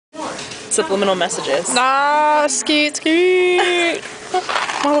subliminal messages. Ah, skeet.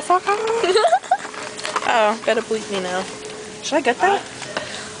 Motherfucker. Oh, gotta bleep me now. Should I get that?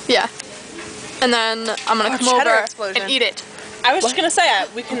 Yeah. And then I'm gonna come over explosion. and eat it. I was just gonna say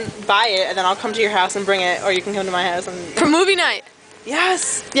we can buy it and then I'll come to your house and bring it, or you can come to my house and. For movie night.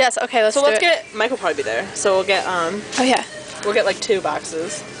 Yes. Yes. Okay. Let's get. Mike will probably be there, so we'll get Oh yeah. We'll get like 2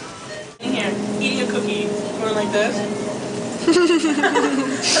 boxes. In here, eating a cookie. Going like this.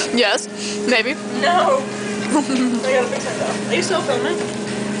 Yes. Maybe. No. I gotta fix that though. Are you still filming?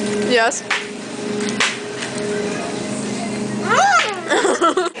 Yes.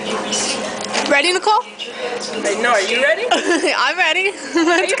 Ready, Nicole? No, are you ready? I'm ready.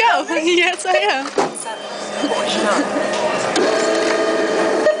 Let's go. Yes, I am.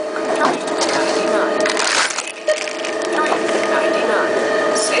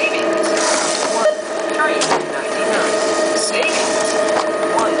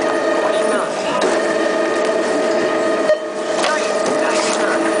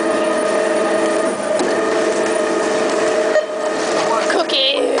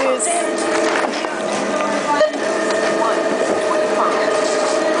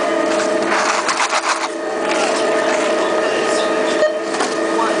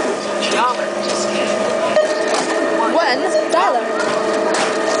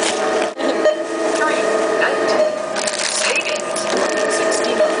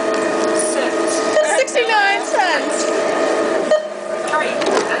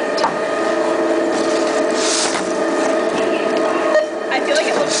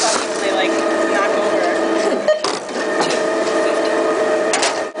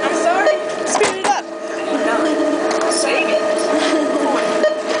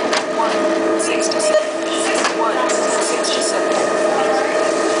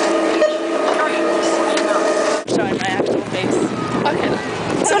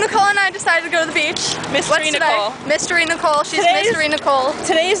 Decided to go to the beach. Mystery Nicole. Mystery Nicole. She's Mystery Nicole.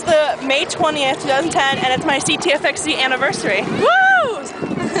 Today's the May 20th, 2010, and it's my CTFXC anniversary. Woo!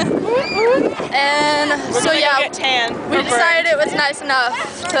 And so yeah, go get tan. We decided it was nice enough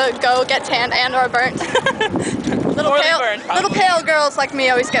to go get tanned and or burnt. little pale girls like me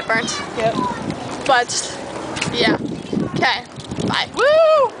always get burnt. Yep. But yeah. Okay. Bye.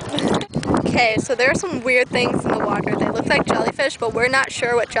 Woo! Okay, so there are some weird things in the water. They look like jellyfish, but we're not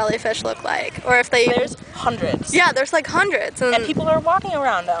sure what jellyfish look like, or if they. There's hundreds. Yeah, there's like hundreds, and people are walking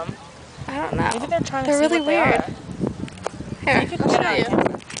around them. I don't know. Maybe they're trying to see really what they weird. Here, I'll show you.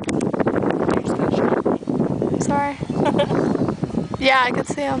 Sorry. Yeah, I could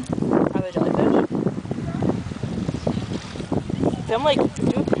see them. Are they jellyfish? Them like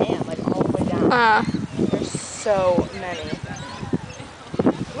do a pan like all the way down. There's so many.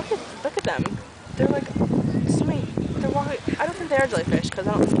 Look at them. They're like so many. They're walking. I don't think they are jellyfish because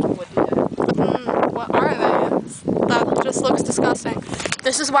I don't think people would do that. What are they? That just looks disgusting.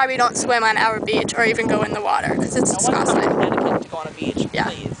 This is why we don't swim on our beach or even go in the water because it's disgusting. Come to Connecticut to go on a beach, yeah,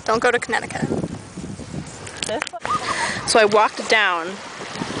 please. Don't go to Connecticut. So I walked down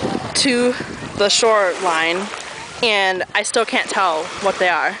to the shoreline and I still can't tell what they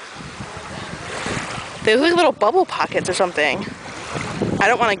are. They look like little bubble pockets or something. I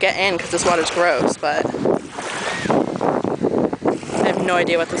don't want to get in because this water's gross, but I have no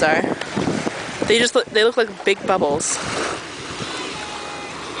idea what those are. They look like big bubbles.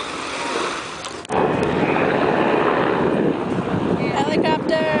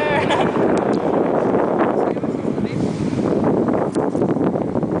 Helicopter!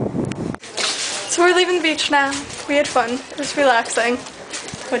 So we're leaving the beach now. We had fun. It was relaxing.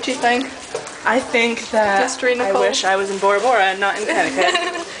 What do you think? I think that I wish I was in Bora Bora and not in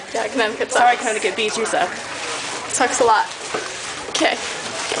Connecticut. Yeah, Connecticut sucks. Sorry, Connecticut Beach, you suck. Sucks a lot. Okay.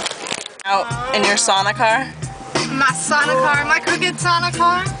 Out in your sauna car? My sauna car, my crooked sauna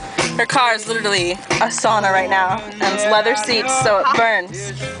car. Her car is literally a sauna right now, and it's leather seats, so it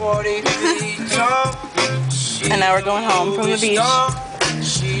burns. And now we're going home from the beach.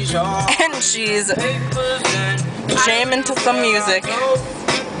 And she's jamming to some music.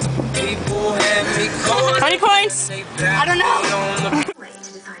 How many coins? I don't know.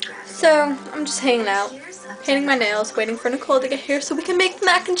 So, I'm just hanging out, painting my nails, waiting for Nicole to get here so we can make the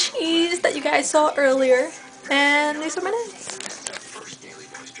mac and cheese that you guys saw earlier. And these are my nails.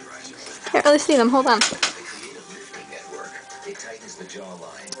 Can't really see them, hold on.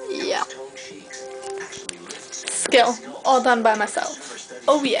 Yeah. Skill, all done by myself.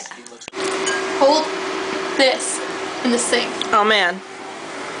 Oh yeah. Hold this in the sink. Oh man.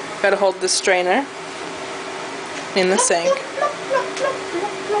 Gotta hold this strainer in the sink.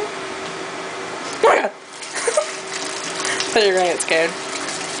 Oh my god. I thought you were gonna get scared.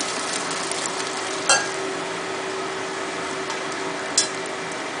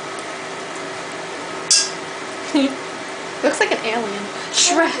 Looks like an alien.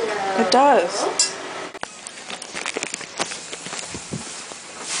 Shrek. It does.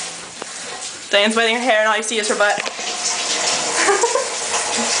 Diane's biting her hair and all you see is her butt.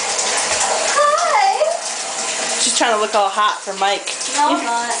 Hi! She's trying to look all hot for Mike. No, I'm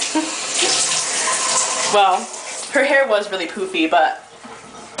not. Well, her hair was really poofy, but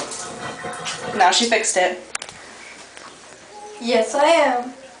now she fixed it. Yes, I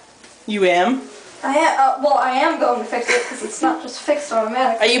am. You am? I am. Well, I am going to fix it because it's not just fixed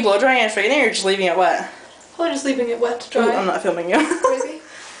automatically. Are you blow drying and straightening or just leaving it wet? Probably just leaving it wet to dry. Ooh, I'm not filming you. Wavy.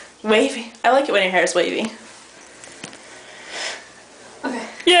 Wavy. I like it when your hair is wavy. Okay.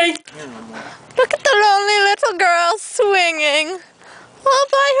 Yay! Look at the lonely little girl swinging all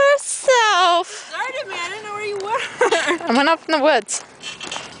by herself. Started me. I didn't know where you were. I went up in the woods.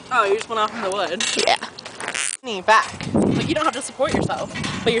 Oh, you just went off in the woods. Yeah. Knee back. Like you don't have to support yourself,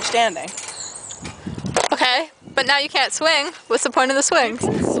 but you're standing. Okay, but now you can't swing. What's the point of the swing? You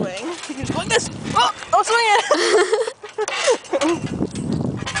can swing. You can swing this. Oh, I'm swinging.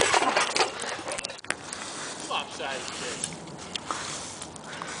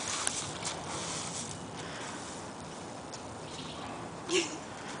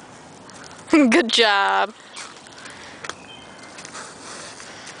 Good job.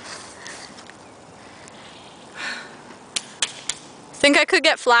 Think I could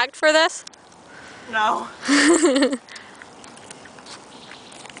get flagged for this? No. Yeah,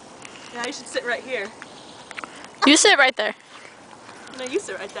 you should sit right here. You sit right there. No, you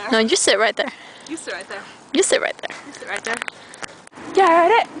sit right there. No, you sit right there. You sit right there. You sit right there. You sit right there.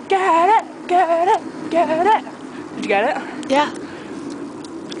 Get it, get it, get it, get it. Did you get it? Yeah.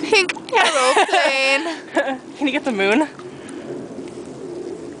 Pink aeroplane. Can you get the moon?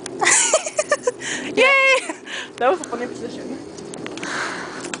 Yay! That was a funny position.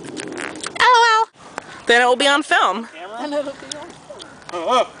 LOL. Then it will be on film. And it'll be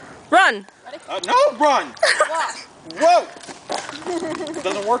on. Run! No, run! Whoa! It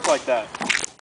doesn't work like that.